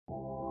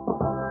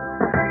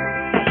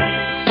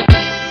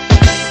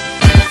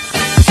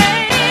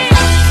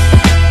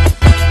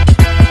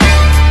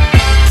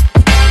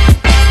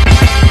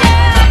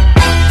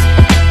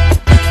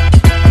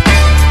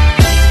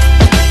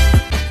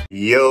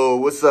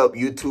What's up,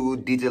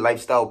 YouTube? DJ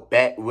Lifestyle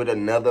back with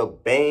another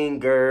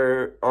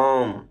banger.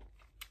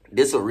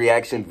 This a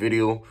reaction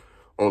video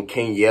on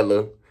King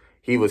Yella.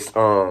 He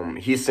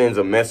sends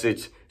a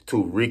message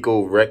to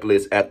Rico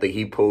Recklezz after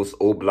he posts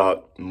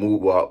OBlock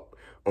Muwop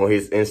on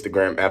his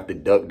Instagram after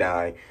Duck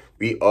died.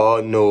 We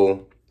all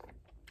know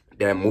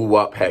that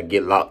Muwop had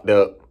get locked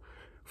up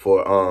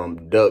for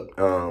Duck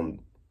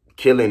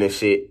killing and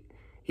shit.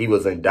 He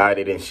was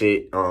indicted and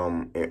shit,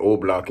 and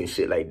OBlock and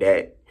shit like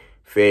that.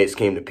 Feds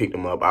came to pick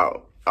them up.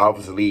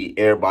 Obviously,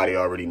 everybody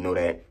already know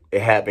that.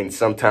 It happened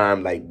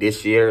sometime like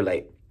this year,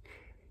 like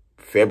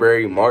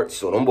February, March.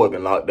 So them boys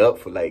been locked up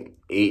for like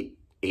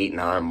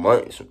 9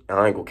 months.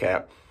 I ain't gonna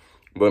cap.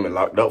 Boy been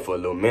locked up for a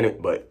little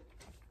minute, but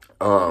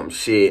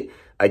shit.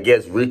 I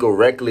guess Rico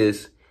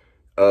Recklezz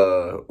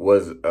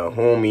was a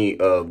homie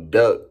of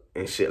Duck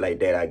and shit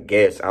like that. I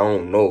guess I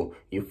don't know.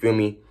 You feel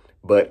me?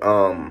 But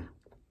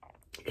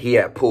he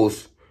had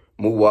post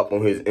Muwop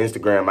on his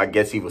Instagram. I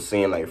guess he was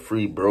saying like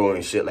free bro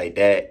and shit like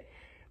that.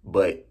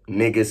 But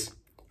niggas,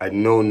 I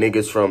know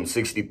niggas from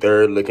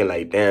 63rd looking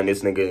like, damn,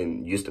 this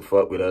nigga used to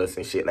fuck with us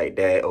and shit like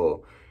that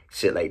or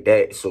shit like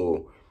that.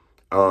 So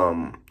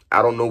I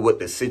don't know what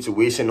the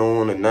situation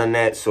on and none of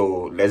that.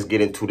 So let's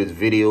get into this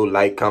video.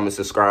 Like, comment,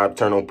 subscribe,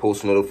 turn on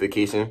post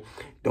notification.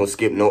 Don't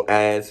skip no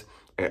ads.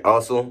 And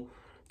also,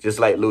 just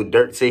like Lil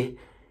Durk say,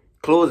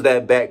 close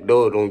that back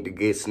door. Don't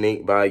get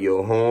snaked by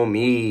your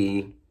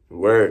homie.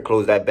 Word,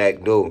 close that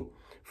back door.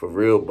 For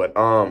real. But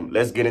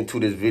let's get into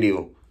this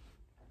video.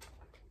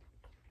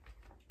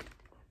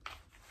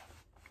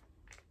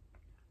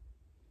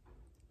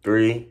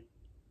 Three,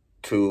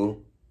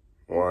 2,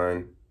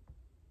 1,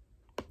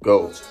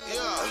 go. You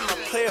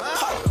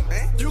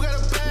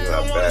got a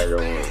bag of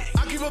one.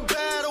 I give a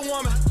bag of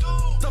woman.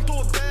 Dump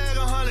through a bag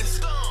of hundreds.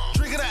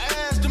 Drinking the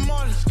ass the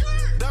morning.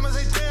 Diamonds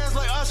they dance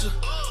like Usher.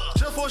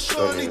 Just for a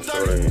short, need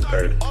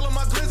 30. All of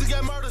my glizzy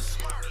got murders.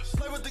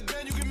 Play with the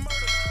gun, you get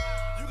murdered.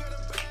 You got a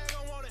bag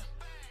of one.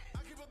 I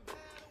give a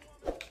bag of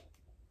woman.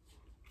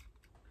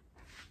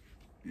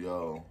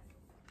 Yo,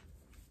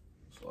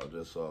 so I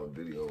just saw a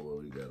video where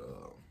we got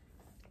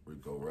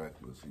Rico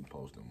Recklezz. He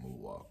posted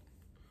Muwop.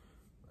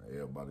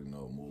 Everybody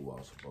know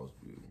Muwop's supposed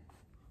to be,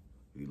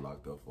 he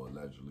locked up for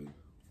allegedly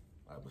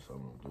having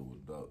something to do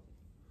with Duck.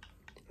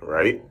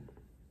 Right.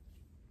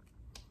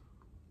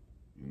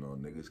 You know,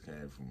 niggas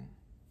came from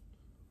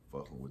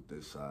fucking with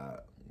this side,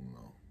 you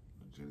know,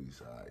 the jitty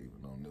side,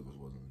 even though niggas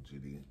wasn't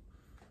jitty.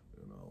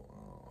 You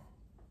know,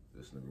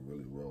 this nigga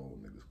really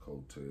rolled niggas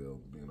coattail,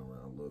 being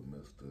around Lil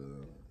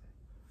Mister,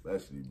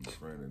 basically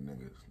befriending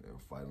niggas and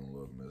fighting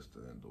Lil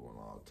Mister and doing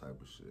all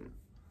type of shit.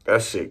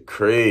 That shit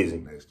crazy.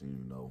 Next thing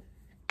you know,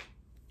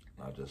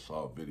 I just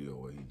saw a video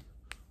where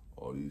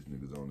all these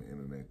niggas on the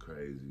internet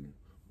crazy,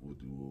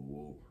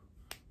 woo-woo-woo.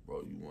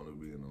 Bro, you want to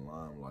be in the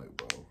limelight,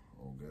 bro,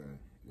 on game.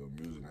 Your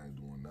music ain't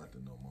doing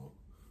nothing no more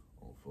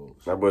on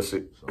folks. That boy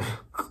shit. So,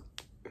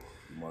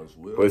 you might as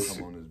well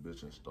come on this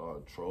bitch and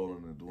start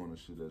trolling and doing the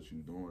shit that you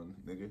doing,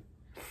 nigga.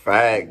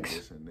 Facts.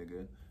 Listen,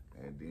 nigga,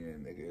 and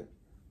then, nigga,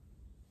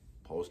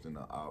 posting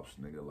the ops,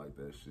 nigga, like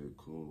that shit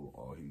cool,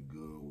 or he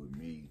good with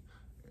me,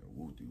 and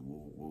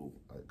woo-woo-woo.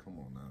 Like, come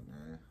on now,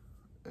 man.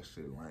 That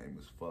shit lame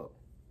as fuck.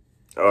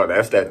 Oh,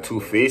 that's that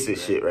two-faced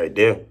shit right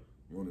there.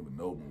 You don't even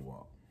know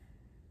Muwop.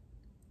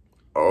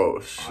 Oh,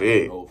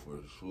 shit. I know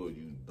for sure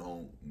you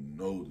don't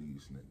know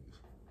these niggas.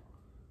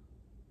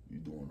 You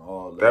doing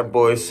all that. That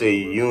boy say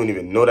you don't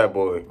even know that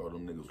boy. Bro,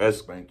 them niggas will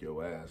spank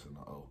your ass in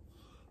the O.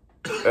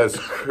 That's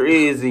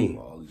crazy.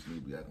 All these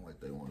niggas be acting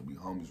like they want to be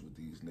homies with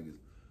these niggas.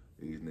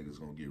 These niggas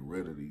gonna get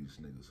rid of these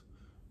niggas.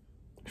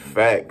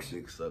 Facts.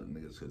 Dick suck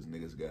niggas, because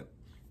niggas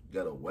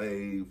got a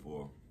wave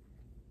or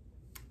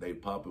they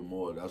popping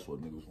more. That's what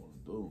niggas want to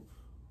do.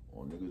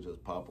 Or niggas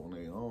just pop on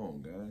their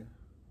own, gang.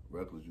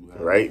 Recklezz, you have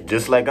right,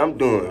 just like I'm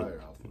doing.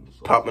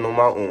 Popping on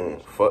my own.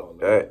 Fuck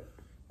that.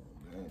 Oh,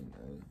 man.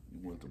 You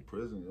went to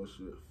prison, your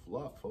shit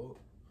flop,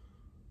 folks.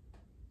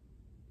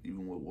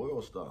 Even with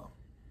World Star,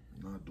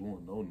 not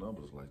doing no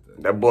numbers like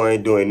that. That boy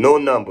ain't doing no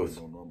numbers.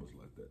 No numbers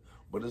like that.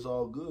 But it's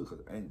all good,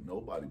 because ain't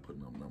nobody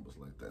putting up numbers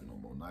like that no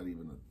more. Not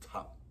even the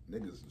top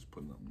niggas is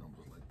putting up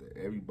numbers like that.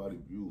 Everybody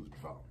views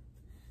drop.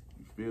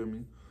 You feel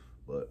me?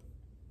 But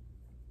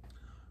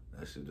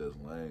that shit just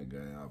lame,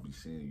 gang. I'll be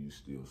seeing you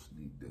still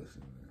sneak dissing,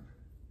 man.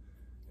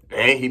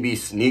 And he be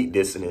sneak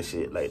dissing and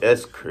shit. Like,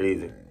 that's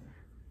crazy. Man.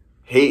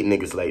 Hate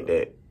niggas like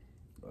that.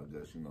 I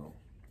guess, you know,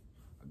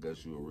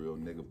 you a real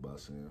nigga by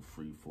saying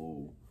free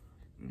food.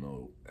 You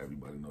know,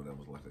 everybody know that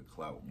was like a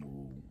clout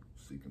move,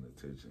 seeking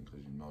attention,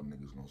 because you know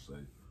niggas gonna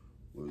say,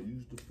 well, you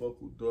used to fuck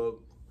with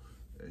Duck,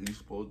 and he's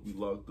supposed to be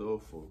locked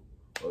up for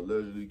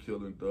allegedly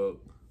killing Duck.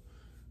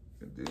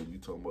 And then you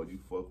talking about you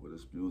fuck with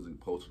his music,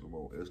 posting him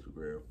on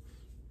Instagram.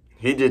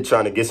 He just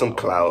trying to get some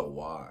clout.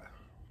 Why?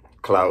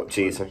 Clout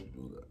chasing.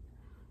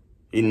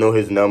 He know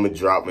his number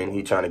dropping.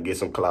 He trying to get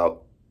some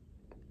clout.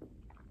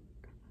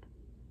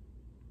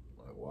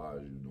 Like, why are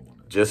you doing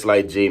that? Just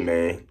like J,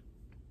 man.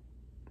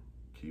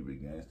 Keep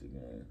it gangster,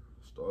 gang.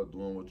 Start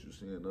doing what you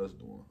seeing us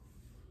doing.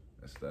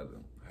 Instead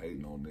of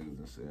hating on niggas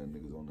and saying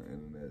niggas on the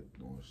internet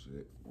doing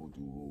shit.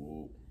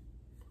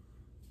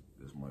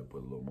 This might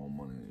put a little more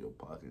money in your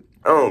pocket.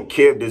 I don't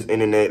care if this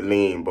internet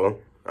lean, bro.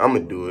 I'ma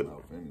do it.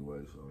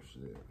 Anyway, so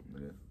shit,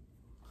 man.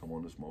 Come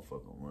on, this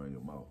motherfucker, run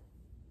your mouth.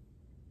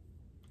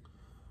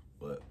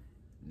 But,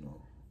 you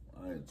know,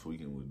 I ain't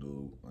tweaking with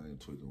dude. I ain't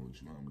tweaking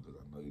with you, homie, because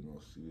I know you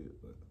gonna see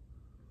it, but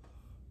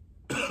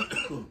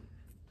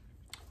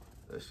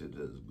that shit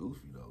just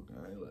goofy though,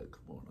 gang. Like,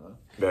 come on, huh?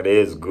 That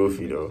is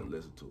goofy though. To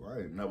listen to. I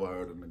ain't never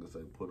heard a nigga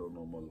say put on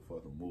no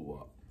motherfucking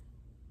Muwop.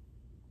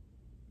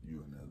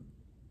 You and that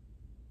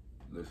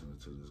listening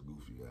to this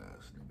goofy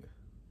ass nigga.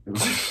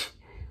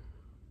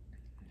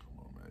 Come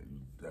on, man. You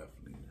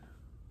definitely.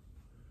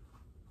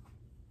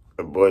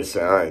 The boy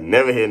said I ain't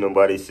never heard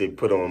nobody say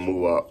put on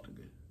Muwop.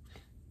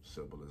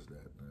 Simple as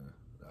that, man.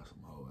 That's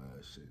some whole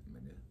ass shit,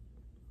 nigga.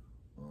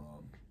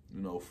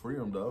 You know, free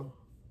him though,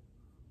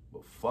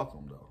 but fuck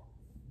him though.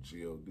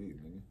 G.O.D.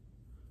 nigga.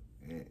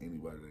 And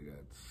anybody that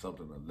got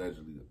something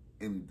allegedly,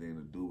 anything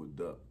to do with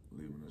Duck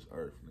leaving this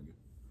earth, nigga.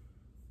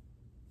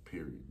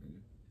 Period,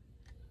 nigga.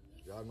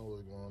 Y'all know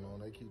what's going on.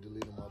 They keep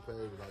deleting my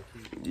page, but I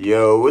keep...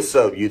 Yo, what's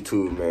up,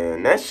 YouTube,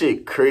 man? That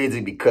shit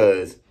crazy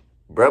because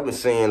bruh was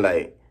saying,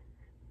 like,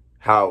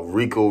 how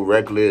Rico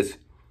Recklezz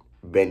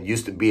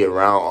used to be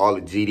around all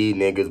the GD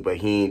niggas, but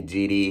he ain't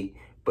GD.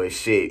 But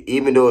shit,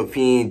 even though if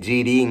he ain't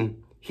GD,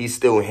 he's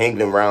still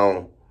hanging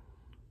around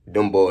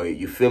them boy,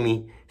 you feel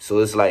me? So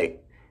it's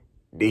like,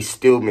 they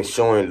still been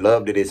showing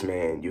love to this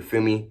man, you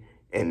feel me?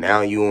 And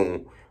now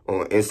you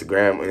on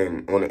Instagram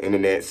and on the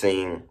internet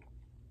saying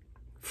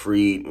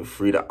free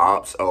the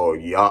ops or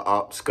y'all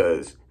ops,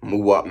 cause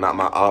Muwop not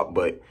my op,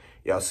 but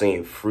y'all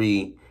saying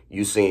free,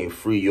 you saying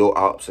free your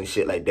ops and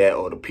shit like that,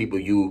 or the people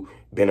you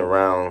been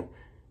around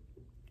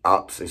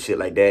ops and shit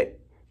like that.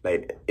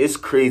 Like, it's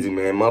crazy,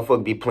 man.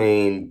 Motherfuckers be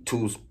playing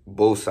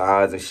both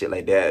sides and shit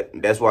like that.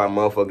 That's why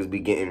motherfuckers be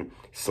getting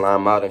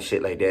slime out and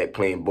shit like that,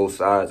 playing both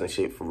sides and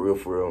shit, for real,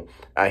 for real.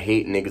 I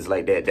hate niggas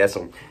like that. That's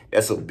a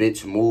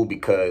bitch move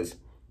because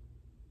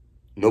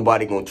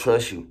nobody gonna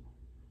trust you.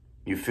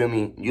 You feel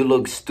me? You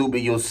look stupid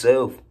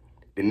yourself.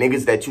 The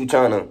niggas that you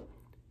tryna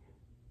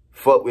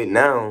fuck with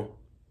now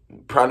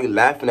probably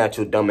laughing at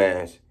your dumb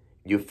ass.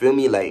 You feel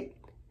me? Like,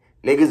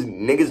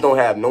 niggas don't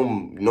have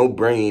no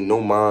brain,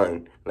 no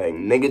mind. Like,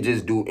 nigga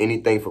just do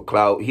anything for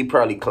clout. He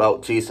probably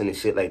clout chasing and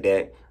shit like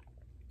that.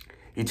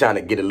 He trying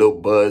to get a little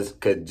buzz,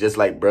 cause just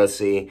like bruh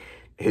said,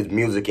 his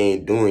music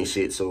ain't doing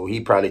shit. So he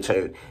probably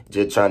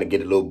just trying to get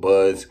a little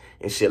buzz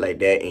and shit like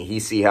that. And he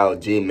see how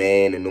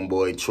J-Man and them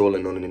boys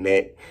trolling on the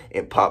net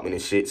and popping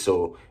and shit.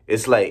 So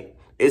it's like,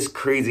 it's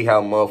crazy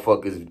how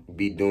motherfuckers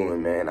be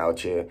doing, man, out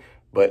here.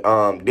 But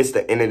this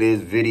the end of this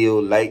video.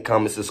 Like,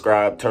 comment,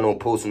 subscribe, turn on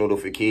post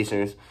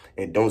notifications,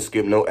 and don't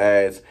skip no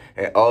ads.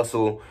 And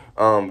also,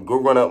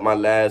 go run up my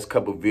last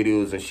couple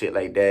videos and shit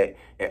like that.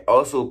 And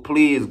also,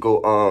 please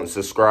go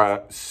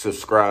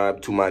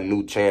subscribe to my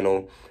new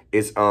channel.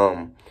 It's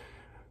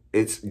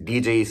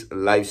DJ's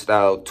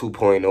Lifestyle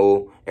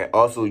 2.0. And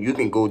also, you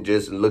can go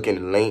just look in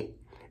the link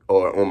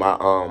or on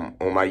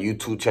my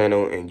YouTube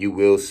channel, and you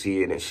will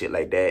see it and shit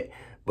like that.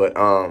 But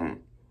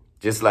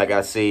just like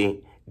I say,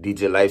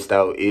 DJ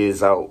Lifestyle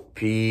is out.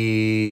 Peace.